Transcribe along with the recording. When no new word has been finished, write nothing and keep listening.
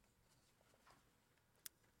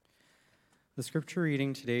The scripture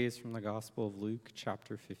reading today is from the Gospel of Luke,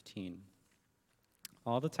 chapter 15.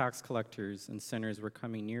 All the tax collectors and sinners were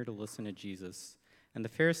coming near to listen to Jesus, and the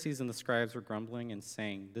Pharisees and the scribes were grumbling and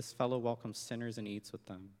saying, "This fellow welcomes sinners and eats with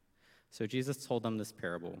them." So Jesus told them this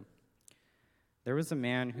parable. There was a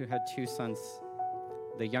man who had 2 sons.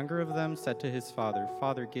 The younger of them said to his father,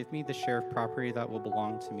 "Father, give me the share of property that will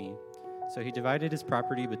belong to me." So he divided his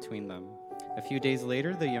property between them. A few days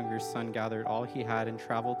later, the younger son gathered all he had and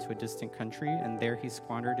traveled to a distant country, and there he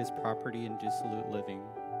squandered his property in dissolute living.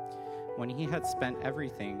 When he had spent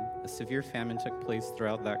everything, a severe famine took place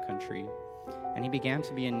throughout that country, and he began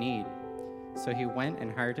to be in need. So he went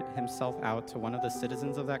and hired himself out to one of the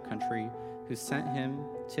citizens of that country, who sent him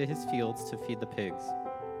to his fields to feed the pigs.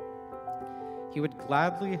 He would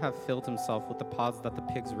gladly have filled himself with the pods that the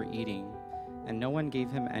pigs were eating, and no one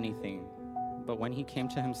gave him anything. But when he came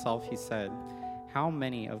to himself, he said, "How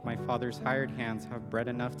many of my father's hired hands have bread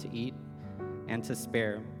enough to eat and to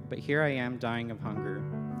spare, but here I am dying of hunger.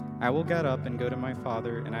 I will get up and go to my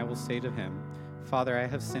father, and I will say to him, 'Father, I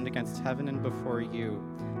have sinned against heaven and before you.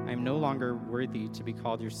 I am no longer worthy to be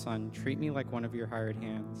called your son. Treat me like one of your hired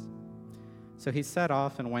hands.' So he set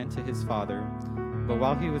off and went to his father. But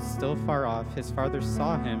while he was still far off, his father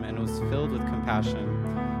saw him and was filled with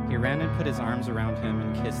compassion. He ran and put his arms around him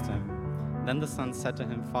and kissed him. Then the son said to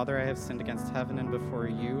him, 'Father, I have sinned against heaven and before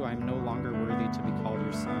you. I am no longer worthy to be called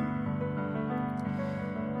your son.'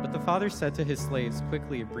 But the father said to his slaves,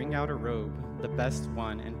 'Quickly, bring out a robe, the best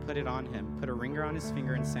one, and put it on him. Put a ring on his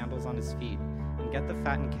finger and sandals on his feet, and get the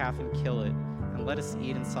fattened calf and kill it, and let us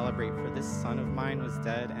eat and celebrate. For this son of mine was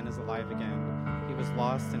dead and is alive again. He was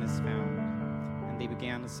lost and is found.' And they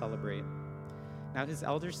began to celebrate. Now his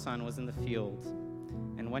elder son was in the field.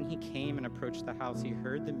 And when he came and approached the house, he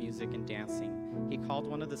heard the music and dancing. He called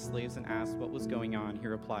one of the slaves and asked what was going on. He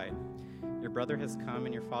replied, 'Your brother has come,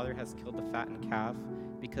 and your father has killed the fattened calf,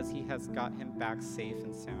 because he has got him back safe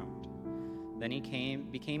and sound.' Then he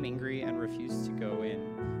became angry and refused to go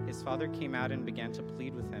in. His father came out and began to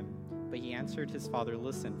plead with him. But he answered his father,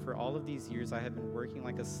 'Listen, for all of these years I have been working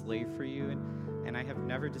like a slave for you, and I have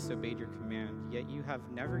never disobeyed your command. Yet you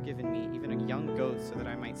have never given me even a young goat so that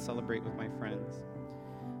I might celebrate with my friends.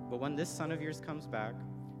 But when this son of yours comes back,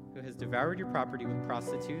 who has devoured your property with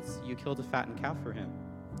prostitutes, you killed a fattened calf for him.'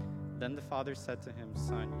 Then the father said to him,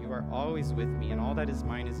 'Son, you are always with me, and all that is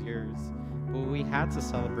mine is yours. But we had to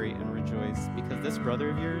celebrate and rejoice, because this brother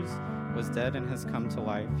of yours was dead and has come to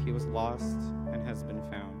life. He was lost and has been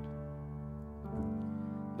found.'"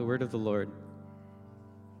 The word of the Lord.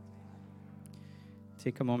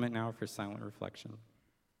 Take a moment now for silent reflection.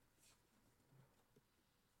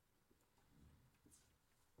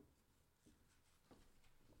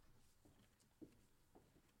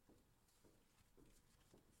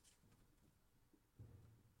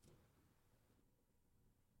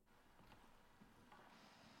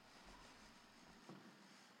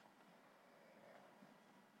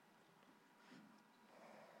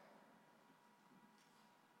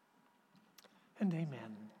 And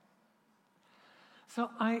amen. So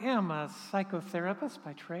I am a psychotherapist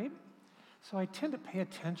by trade, so I tend to pay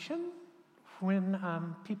attention when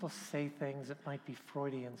people say things that might be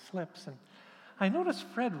Freudian slips. And I noticed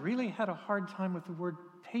Fred really had a hard time with the word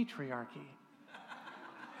patriarchy.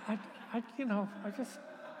 There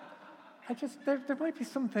might be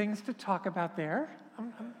some things to talk about there.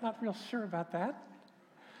 I'm not real sure about that.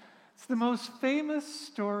 It's the most famous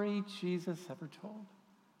story Jesus ever told.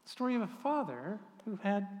 The story of a father who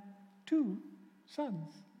had 2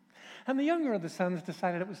 sons. And the younger of the sons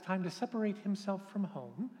decided it was time to separate himself from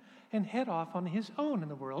home and head off on his own in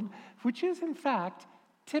the world, which is, in fact,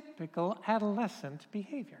 typical adolescent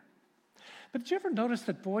behavior. But did you ever notice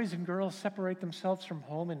that boys and girls separate themselves from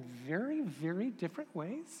home in very, very different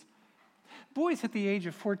ways? Boys at the age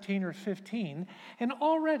of 14 or 15, and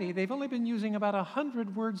already they've only been using about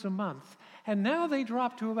 100 words a month, and now they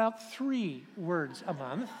drop to about 3 words a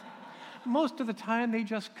month. Most of the time they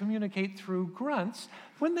just communicate through grunts,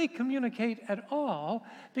 when they communicate at all,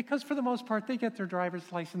 because for the most part they get their driver's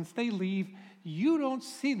license, they leave, you don't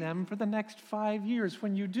see them for the next 5 years.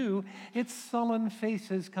 When you do, it's sullen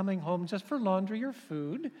faces coming home just for laundry or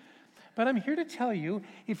food. But I'm here to tell you,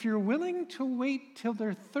 if you're willing to wait till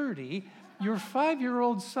they're 30, your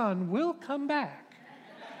 5-year-old son will come back.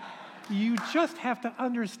 You just have to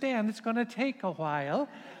understand it's going to take a while.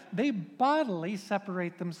 They bodily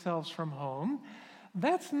separate themselves from home.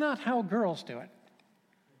 That's not how girls do it.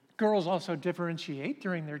 Girls also differentiate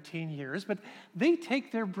during their teen years, but they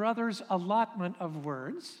take their brother's allotment of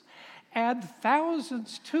words, add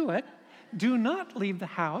thousands to it, do not leave the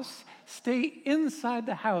house. Stay inside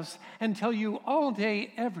the house and tell you all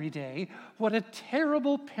day, every day, what a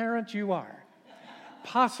terrible parent you are.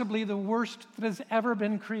 Possibly the worst that has ever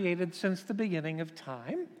been created since the beginning of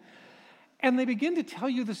time. And they begin to tell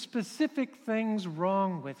you the specific things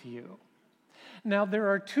wrong with you. Now, there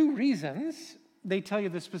are two reasons they tell you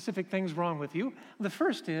the specific things wrong with you. The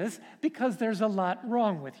first is because there's a lot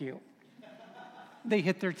wrong with you. They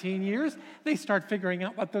hit their teen years. They start figuring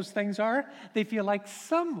out what those things are. They feel like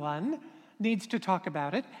someone needs to talk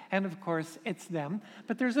about it. And of course, it's them.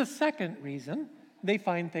 But there's a second reason they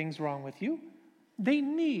find things wrong with you. They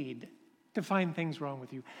need to find things wrong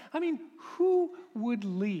with you. I mean, who would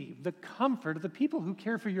leave the comfort of the people who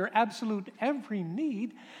care for your absolute every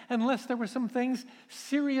need unless there were some things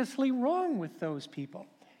seriously wrong with those people?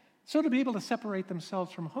 So to be able to separate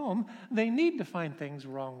themselves from home, they need to find things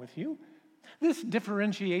wrong with you. This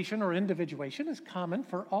differentiation or individuation is common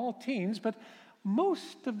for all teens, but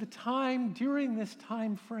most of the time during this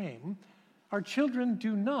time frame, our children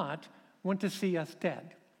do not want to see us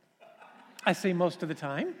dead. I say most of the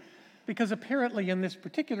time, because apparently in this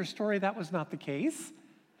particular story, that was not the case.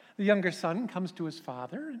 The younger son comes to his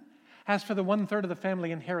father and asks for the 1/3 of the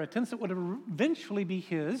family inheritance that would eventually be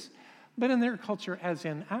his, but in their culture, as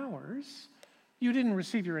in ours, you didn't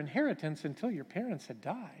receive your inheritance until your parents had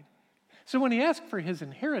died. So when he asked for his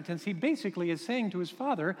inheritance, he basically is saying to his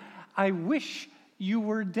father, I wish you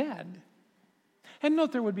were dead. And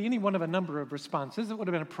note there would be any one of a number of responses that would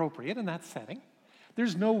have been appropriate in that setting.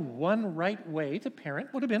 There's no one right way to parent.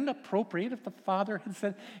 It would have been appropriate if the father had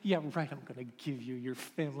said, yeah, right, I'm going to give you your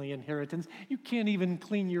family inheritance. You can't even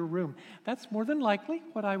clean your room. That's more than likely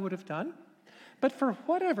what I would have done. But for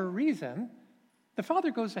whatever reason, the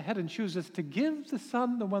father goes ahead and chooses to give the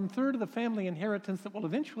son the 1/3 of the family inheritance that will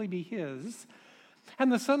eventually be his. And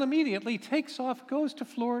the son immediately takes off, goes to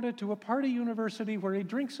Florida to a party university where he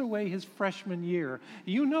drinks away his freshman year.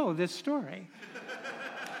 You know this story.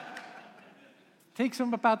 Takes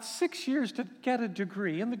him about 6 years to get a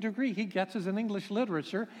degree, and the degree he gets is in English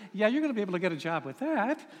literature. Yeah, you're going to be able to get a job with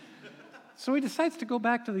that. So he decides to go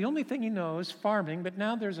back to the only thing he knows, farming, but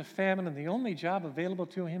now there's a famine, and the only job available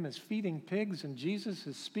to him is feeding pigs, and Jesus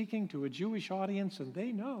is speaking to a Jewish audience, and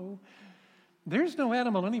they know there's no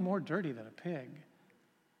animal any more dirty than a pig.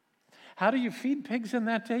 How do you feed pigs in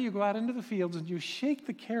that day? You go out into the fields, and you shake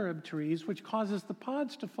the carob trees, which causes the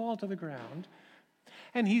pods to fall to the ground.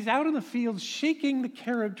 And he's out in the fields shaking the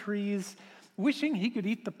carob trees, wishing he could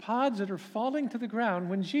eat the pods that are falling to the ground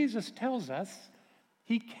when Jesus tells us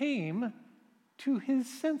he came to his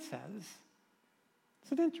senses.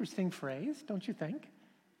 It's an interesting phrase, don't you think?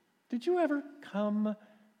 Did you ever come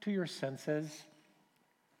to your senses?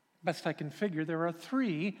 Best I can figure, there are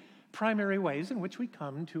 3 primary ways in which we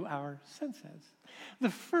come to our senses. The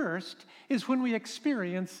first is when we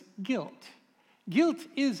experience guilt. Guilt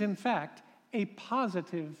is, in fact, a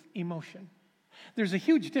positive emotion. There's a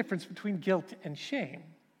huge difference between guilt and shame.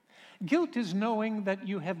 Guilt is knowing that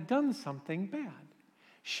you have done something bad.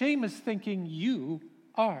 Shame is thinking you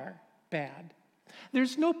are bad.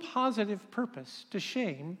 There's no positive purpose to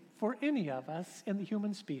shame for any of us in the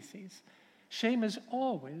human species. Shame is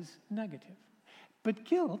always negative. But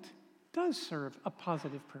guilt does serve a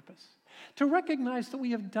positive purpose. To recognize that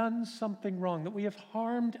we have done something wrong, that we have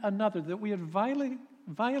harmed another, that we have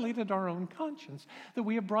violated our own conscience, that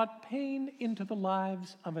we have brought pain into the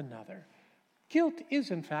lives of another. Guilt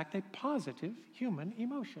is, in fact, a positive human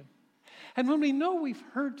emotion. And when we know we've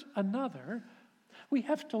hurt another, we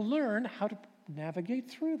have to learn how to navigate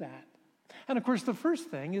through that. And of course, the first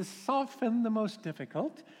thing is often the most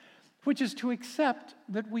difficult, which is to accept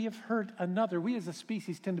that we have hurt another. We as a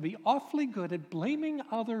species tend to be awfully good at blaming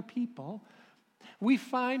other people. We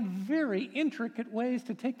find very intricate ways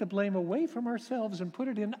to take the blame away from ourselves and put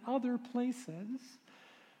it in other places.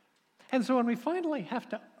 And so when we finally have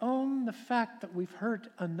to own the fact that we've hurt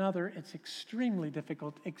another, it's extremely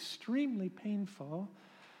difficult, extremely painful.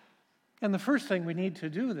 And the first thing we need to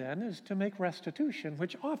do then is to make restitution,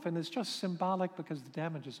 which often is just symbolic because the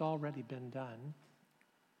damage has already been done.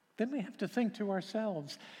 Then we have to think to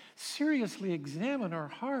ourselves, seriously examine our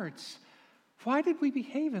hearts. Why did we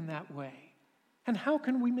behave in that way? And how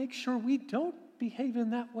can we make sure we don't behave in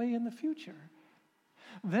that way in the future?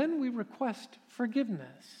 Then we request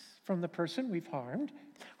forgiveness from the person we've harmed.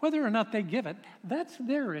 Whether or not they give it, that's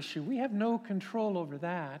their issue. We have no control over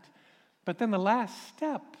that. But then the last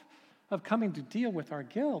step of coming to deal with our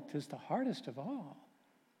guilt is the hardest of all.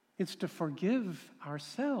 It's to forgive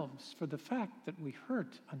ourselves for the fact that we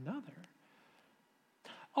hurt another.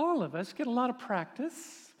 All of us get a lot of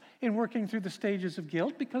practice in working through the stages of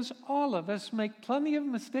guilt because all of us make plenty of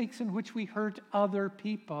mistakes in which we hurt other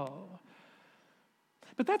people.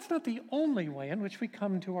 But that's not the only way in which we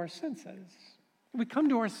come to our senses. We come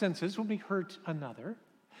to our senses when we hurt another,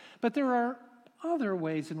 but there are other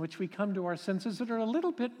ways in which we come to our senses that are a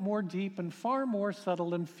little bit more deep and far more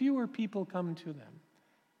subtle, and fewer people come to them.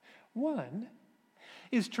 One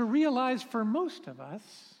is to realize for most of us,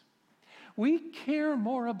 we care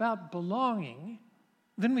more about belonging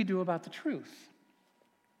than we do about the truth.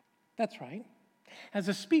 That's right. As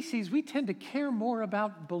a species, we tend to care more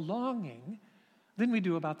about belonging than we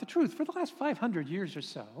do about the truth. For the last 500 years or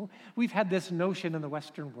so, we've had this notion in the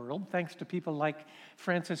Western world, thanks to people like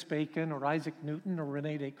Francis Bacon or Isaac Newton or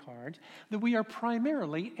René Descartes, that we are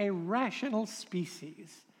primarily a rational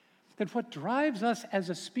species. That what drives us as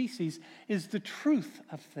a species is the truth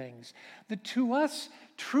of things. That to us,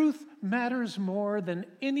 truth matters more than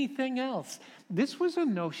anything else. This was a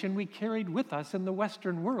notion we carried with us in the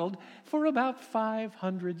Western world for about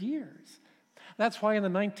 500 years. That's why in the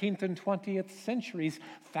 19th and 20th centuries,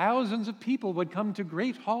 thousands of people would come to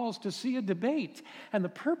great halls to see a debate. And the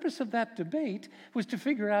purpose of that debate was to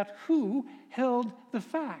figure out who held the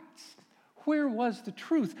facts. Where was the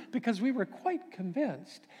truth? Because we were quite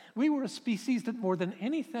convinced we were a species that more than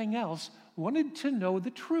anything else wanted to know the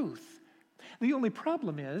truth. The only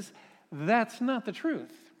problem is that's not the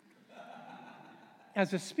truth.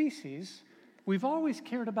 As a species, we've always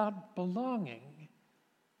cared about belonging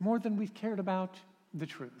more than we've cared about the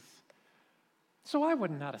truth. So I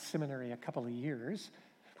wasn't out of seminary a couple of years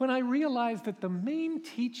when I realized that the main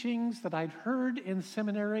teachings that I'd heard in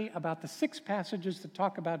seminary about the 6 passages that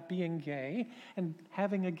talk about being gay and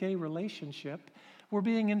having a gay relationship were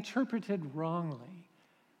being interpreted wrongly.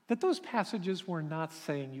 That those passages were not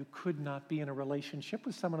saying you could not be in a relationship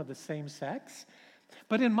with someone of the same sex.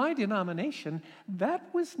 But in my denomination,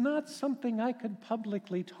 that was not something I could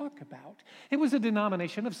publicly talk about. It was a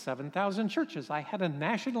denomination of 7,000 churches. I had a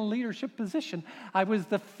national leadership position. I was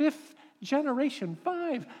the 5th generation,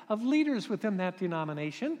 5 of leaders within that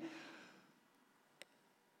denomination.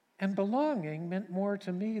 And belonging meant more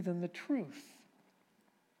to me than the truth.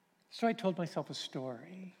 So I told myself a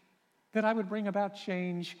story that I would bring about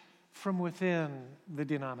change from within the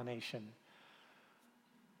denomination.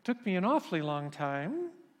 Took me an awfully long time,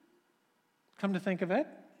 come to think of it,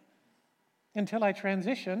 until I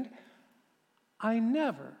transitioned. I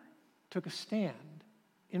never took a stand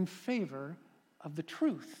in favor of the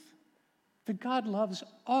truth that God loves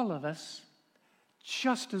all of us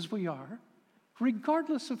just as we are,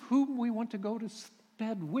 regardless of whom we want to go to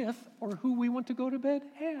bed with or who we want to go to bed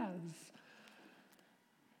as.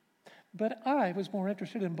 But I was more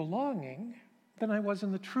interested in belonging than I was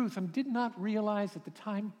in the truth, and did not realize at the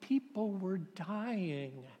time people were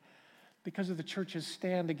dying because of the church's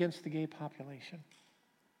stand against the gay population.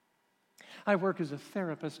 I work as a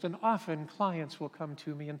therapist, and often clients will come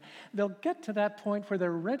to me, and they'll get to that point where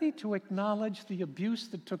they're ready to acknowledge the abuse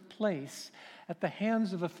that took place at the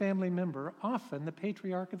hands of a family member, often the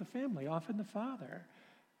patriarch of the family, often the father.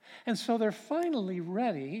 And so they're finally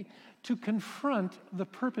ready to confront the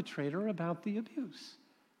perpetrator about the abuse.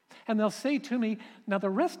 And they'll say to me, now the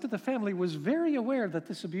rest of the family was very aware that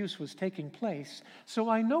this abuse was taking place, so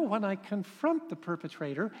I know when I confront the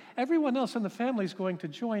perpetrator, everyone else in the family is going to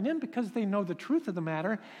join in because they know the truth of the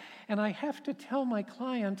matter, and I have to tell my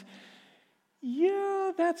client,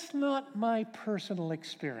 yeah, that's not my personal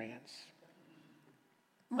experience.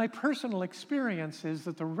 My personal experience is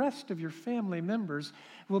that the rest of your family members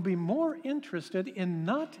will be more interested in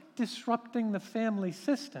not disrupting the family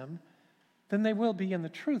system than they will be in the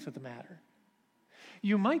truth of the matter.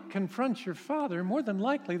 You might confront your father, more than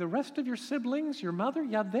likely the rest of your siblings, your mother,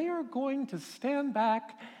 yeah, they are going to stand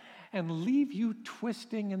back and leave you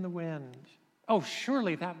twisting in the wind. Oh,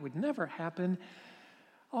 surely that would never happen.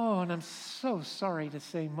 Oh, and I'm so sorry to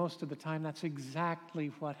say most of the time that's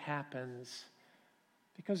exactly what happens.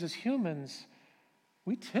 Because as humans,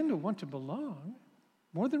 we tend to want to belong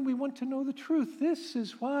more than we want to know the truth. This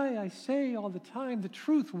is why I say all the time, the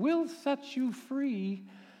truth will set you free,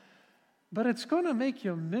 but it's going to make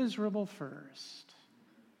you miserable first.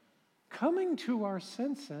 Coming to our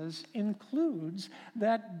senses includes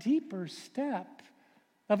that deeper step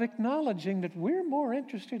of acknowledging that we're more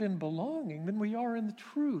interested in belonging than we are in the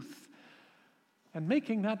truth, and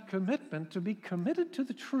making that commitment to be committed to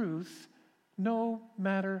the truth no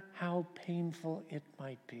matter how painful it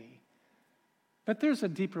might be. But there's a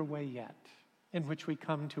deeper way yet in which we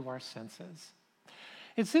come to our senses.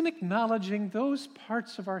 It's in acknowledging those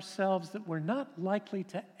parts of ourselves that we're not likely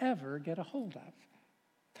to ever get a hold of.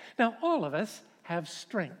 Now, all of us have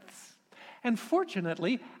strengths, And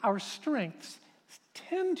fortunately, our strengths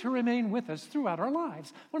tend to remain with us throughout our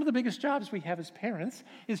lives. One of the biggest jobs we have as parents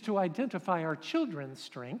is to identify our children's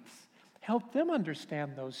strengths, help them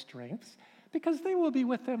understand those strengths, because they will be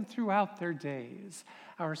with them throughout their days.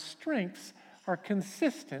 Our strengths are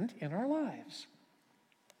consistent in our lives.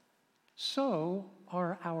 So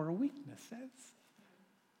are our weaknesses.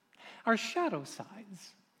 Our shadow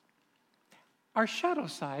sides. Our shadow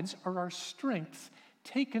sides are our strengths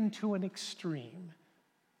taken to an extreme.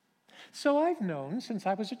 So I've known since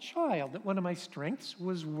I was a child that one of my strengths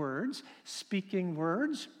was words, speaking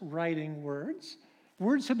words, writing words.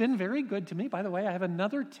 Words have been very good to me. By the way, I have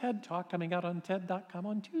another TED Talk coming out on TED.com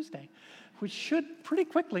on Tuesday, which should pretty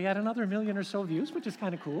quickly add another 1 million or so views, which is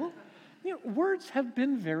kind of cool. Words have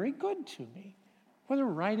been very good to me, whether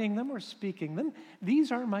writing them or speaking them.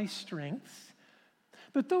 These are my strengths.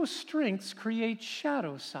 But those strengths create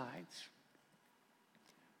shadow sides.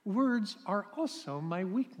 Words are also my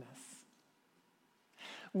weakness.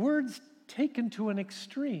 Words taken to an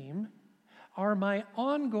extreme are my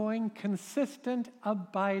ongoing, consistent,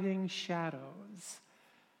 abiding shadows.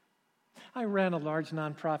 I ran a large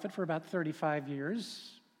nonprofit for about 35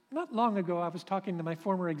 years. Not long ago, I was talking to my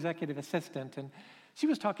former executive assistant, and she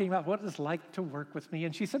was talking about what it was like to work with me.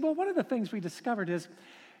 And she said, well, one of the things we discovered is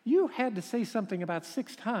you had to say something about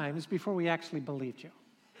 6 times before we actually believed you.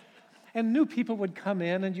 And new people would come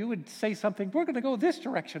in and you would say something, we're going to go this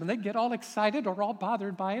direction. And they'd get all excited or all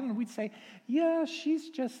bothered by it. And we'd say, yeah, she's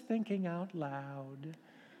just thinking out loud.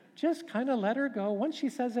 Just kind of let her go. Once she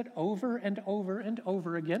says it over and over and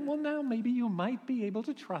over again, well, now maybe you might be able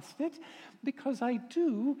to trust it, because I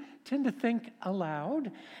do tend to think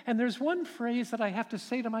aloud. And there's one phrase that I have to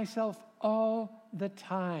say to myself all the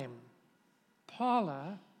time.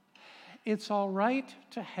 Paula, it's all right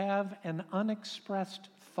to have an unexpressed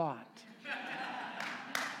thought.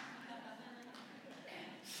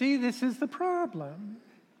 See, this is the problem.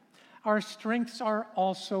 Our strengths are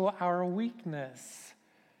also our weakness.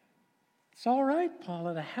 It's all right,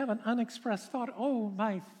 Paula, to have an unexpressed thought. Oh,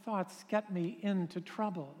 my thoughts get me into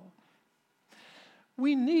trouble.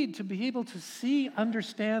 We need to be able to see,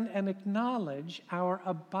 understand, and acknowledge our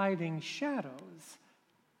abiding shadows.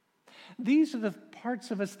 These are the parts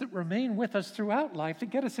of us that remain with us throughout life, that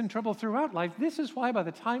get us in trouble throughout life. This is why by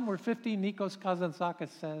the time we're 50, Nikos Kazantzakis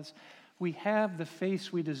says, we have the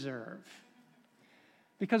face we deserve.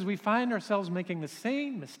 Because we find ourselves making the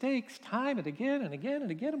same mistakes time and again and again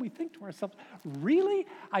and again, and we think to ourselves, really?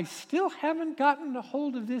 I still haven't gotten a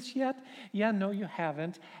hold of this yet? Yeah, no, you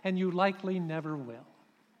haven't, and you likely never will.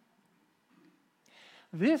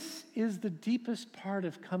 This is the deepest part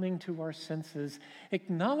of coming to our senses,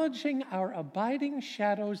 acknowledging our abiding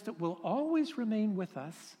shadows that will always remain with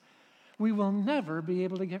us. We will never be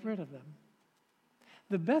able to get rid of them.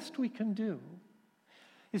 The best we can do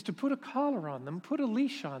is to put a collar on them, put a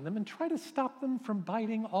leash on them, and try to stop them from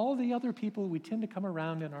biting all the other people we tend to come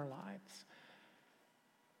around in our lives.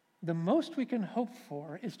 The most we can hope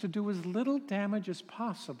for is to do as little damage as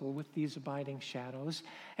possible with these abiding shadows,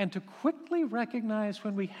 and to quickly recognize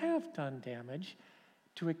when we have done damage,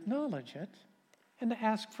 to acknowledge it, and to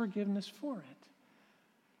ask forgiveness for it.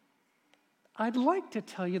 I'd like to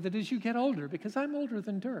tell you that as you get older, because I'm older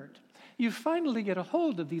than dirt, you finally get a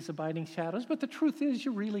hold of these abiding shadows, but the truth is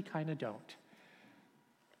you really kind of don't.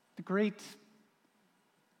 The great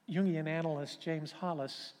Jungian analyst James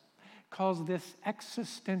Hollis calls this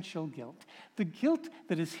existential guilt. The guilt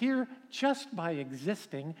that is here just by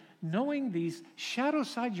existing, knowing these shadow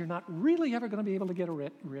sides you're not really ever going to be able to get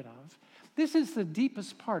rid of. This is the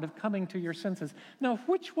deepest part of coming to your senses. Now,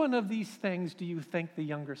 which one of these things do you think the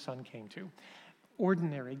younger son came to?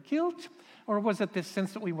 Ordinary guilt? Or was it this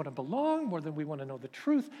sense that we want to belong more than we want to know the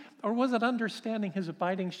truth? Or was it understanding his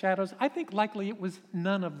abiding shadows? I think likely it was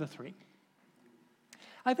none of the three.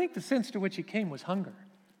 I think the sense to which he came was hunger.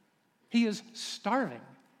 He is starving.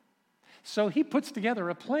 So he puts together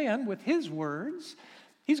a plan with his words.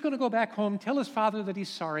 He's going to go back home, tell his father that he's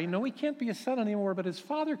sorry. No, he can't be a son anymore, but his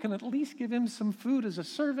father can at least give him some food as a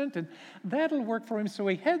servant, and that'll work for him. So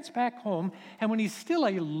he heads back home, and when he's still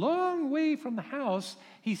a long way from the house,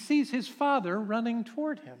 he sees his father running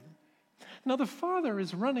toward him. Now, the father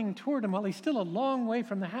is running toward him while he's still a long way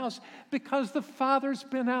from the house because the father's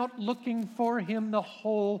been out looking for him the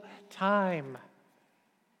whole time.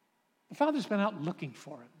 The father's been out looking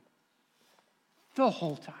for him the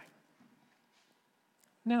whole time.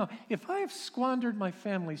 Now, if I have squandered my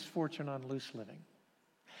family's fortune on loose living,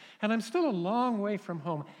 and I'm still a long way from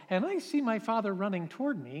home, and I see my father running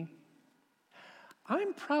toward me,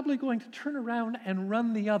 I'm probably going to turn around and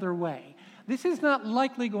run the other way. This is not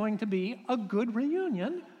likely going to be a good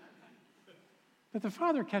reunion. But the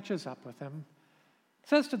father catches up with him,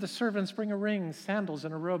 says to the servants, bring a ring, sandals,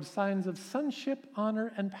 and a robe, signs of sonship,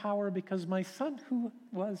 honor, and power, because my son who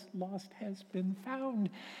was lost has been found.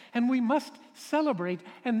 And we must celebrate.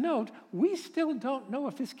 And note, we still don't know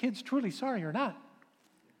if this kid's truly sorry or not.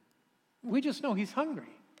 We just know he's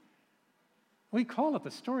hungry. We call it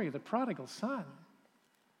the story of the prodigal son.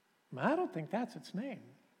 I don't think that's its name.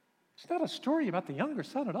 It's not a story about the younger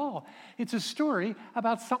son at all. It's a story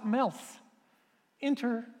about something else.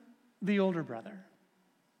 Enter the older brother.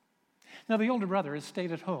 Now, the older brother has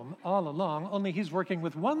stayed at home all along, only he's working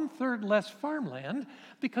with 1/3 less farmland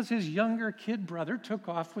because his younger kid brother took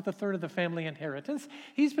off with 1/3 of the family inheritance.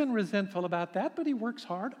 He's been resentful about that, but he works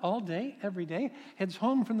hard all day, every day, heads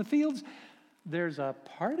home from the fields. There's a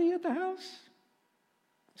party at the house.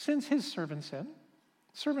 Sends his servants in.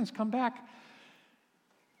 Servants come back.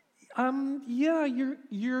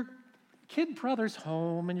 Your kid brother's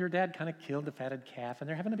home, and your dad kind of killed the fatted calf, and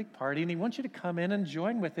they're having a big party, and he wants you to come in and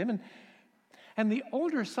join with him. And the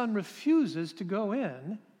older son refuses to go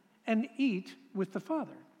in and eat with the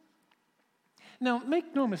father. Now,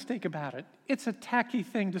 make no mistake about it, it's a tacky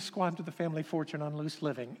thing to squander the family fortune on loose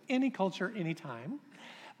living. Any culture, any time.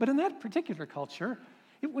 But in that particular culture,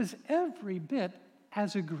 it was every bit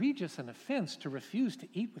as egregious an offense to refuse to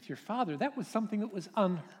eat with your father. That was something that was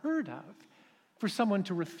unheard of for someone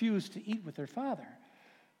to refuse to eat with their father.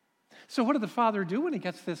 So what did the father do when he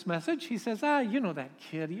gets this message? He says, you know that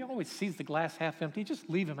kid. He always sees the glass half empty. Just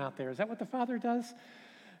leave him out there. Is that what the father does?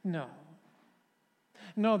 No.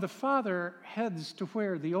 No, the father heads to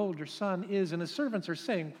where the older son is, and his servants are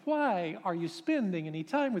saying, why are you spending any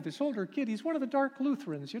time with this older kid? He's one of the dark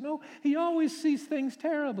Lutherans, you know. He always sees things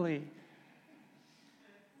terribly.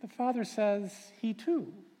 The father says, he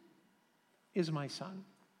too is my son.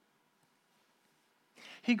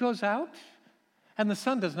 He goes out, and the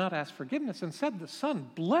son does not ask forgiveness. Instead, the son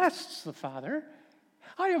blessed the father.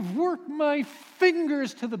 I have worked my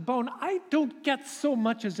fingers to the bone. I don't get so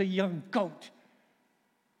much as a young goat.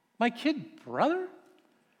 My kid brother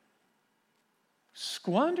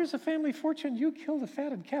squanders a family fortune. You kill the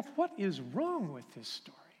fatted calf. What is wrong with this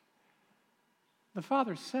story? The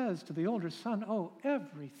father says to the older son,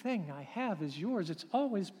 everything I have is yours. It's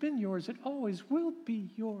always been yours. It always will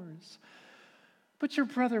be yours. But your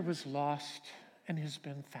brother was lost and has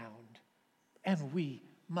been found, and we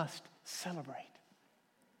must celebrate.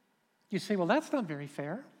 You say, well, that's not very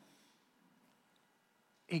fair.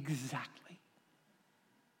 Exactly.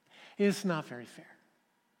 It's not very fair.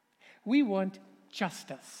 We want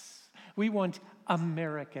justice. We want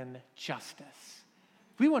American justice.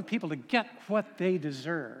 We want people to get what they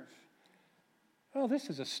deserve. Well, this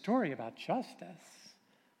is a story about justice.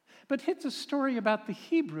 But it's a story about the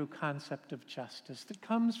Hebrew concept of justice that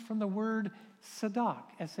comes from the word sadak,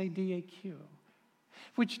 S-A-D-A-Q,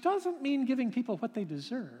 which doesn't mean giving people what they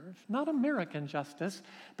deserve, not American justice,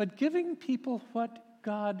 but giving people what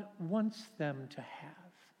God wants them to have.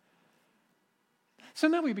 So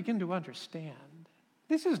now we begin to understand.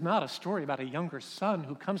 This is not a story about a younger son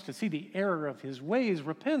who comes to see the error of his ways,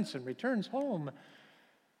 repents, and returns home.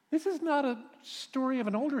 This is not a story of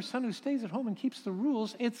an older son who stays at home and keeps the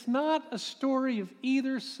rules. It's not a story of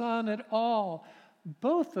either son at all.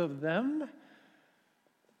 Both of them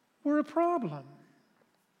were a problem.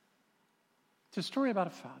 It's a story about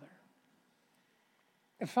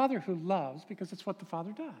a father who loves because it's what the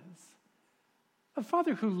father does. A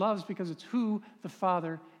father who loves because it's who the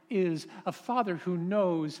father is. A father who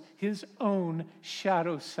knows his own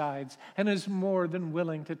shadow sides and is more than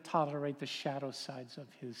willing to tolerate the shadow sides of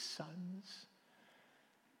his sons.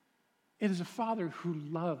 It is a father who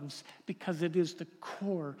loves because it is the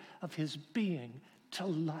core of his being to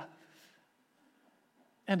love.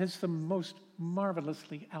 And it's the most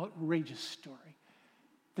marvelously outrageous story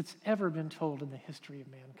that's ever been told in the history of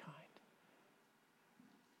mankind.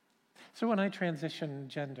 So when I transitioned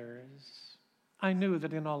genders, I knew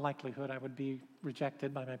that in all likelihood I would be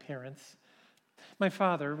rejected by my parents. My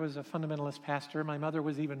father was a fundamentalist pastor. My mother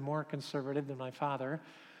was even more conservative than my father.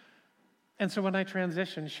 And so when I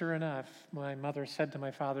transitioned, sure enough, my mother said to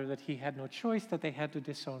my father that he had no choice, that they had to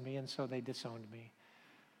disown me, and so they disowned me.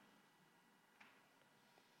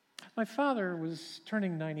 My father was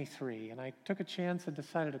turning 93, and I took a chance and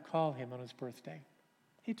decided to call him on his birthday.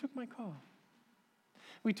 He took my call.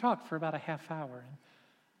 We talked for about a half hour, and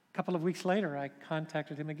a couple of weeks later, I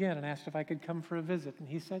contacted him again and asked if I could come for a visit, and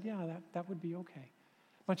he said, yeah, that would be okay.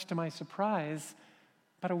 Much to my surprise,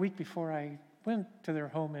 about a week before I went to their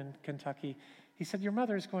home in Kentucky, he said, your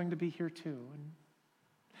mother's going to be here too. And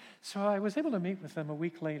so I was able to meet with them a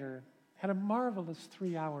week later, had a marvelous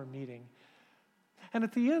 3-hour meeting. And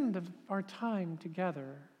at the end of our time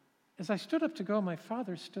together, as I stood up to go, my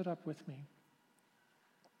father stood up with me.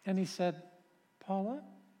 And he said, Paula,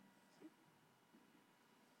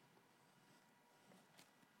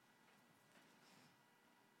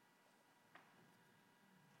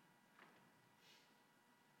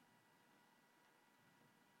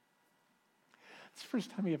 it's the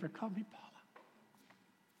first time he ever called me Paula.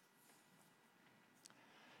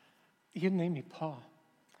 He didn't name me Paul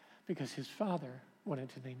because his father wanted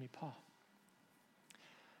to name me Paul.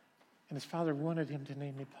 And his father wanted him to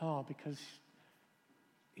name me Paul because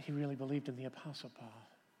he really believed in the Apostle Paul.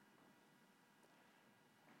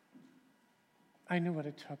 I knew what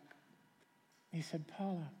it took. He said,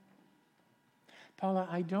 Paula,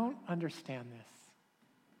 I don't understand this,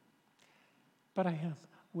 but I am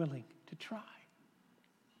willing to try.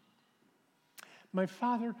 My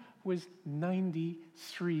father was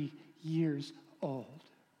 93 years old,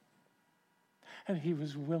 and he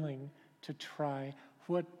was willing to try.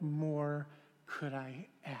 What more could I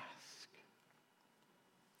ask?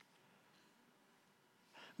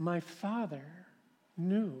 My father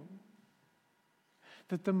knew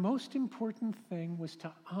that the most important thing was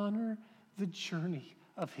to honor the journey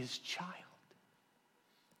of his child.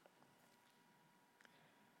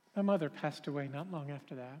 My mother passed away not long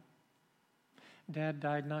after that. Dad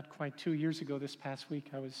died not quite 2 years ago this past week.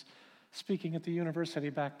 I was speaking at the university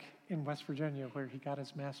back in West Virginia where he got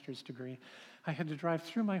his master's degree. I had to drive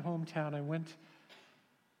through my hometown.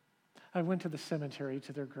 I went to the cemetery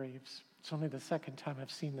to their graves. It's only the second time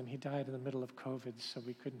I've seen them. He died in the middle of COVID, so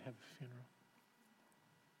we couldn't have a funeral.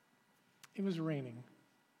 It was raining.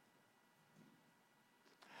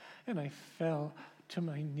 And I fell to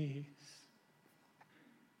my knees.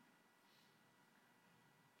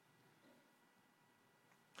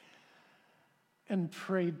 And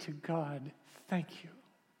prayed to God, thank you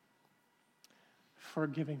for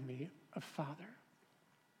giving me a father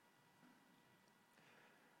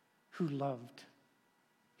who loved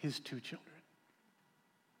his 2 children.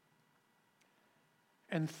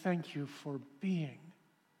 And thank you for being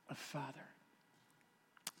a father,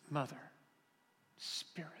 mother,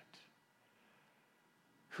 spirit,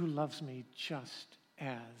 who loves me just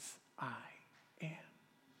as I am.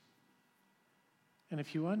 And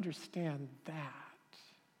if you understand that,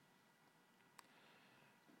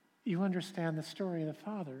 you understand the story of the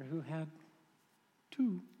father who had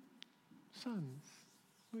 2 sons.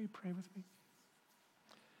 Will you pray with me?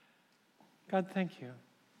 God, thank you.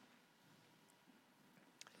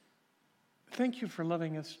 Thank you for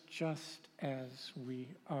loving us just as we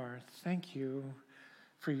are. Thank you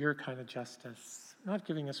for your kind of justice, not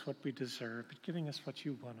giving us what we deserve, but giving us what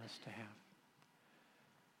you want us to have.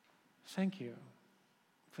 Thank you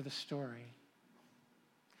for the story,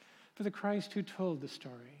 for the Christ who told the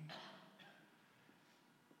story,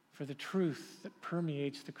 for the truth that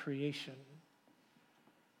permeates the creation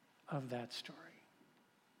of that story.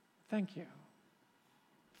 Thank you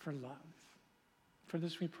for love. For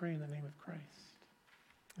this we pray in the name of Christ.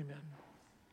 Amen.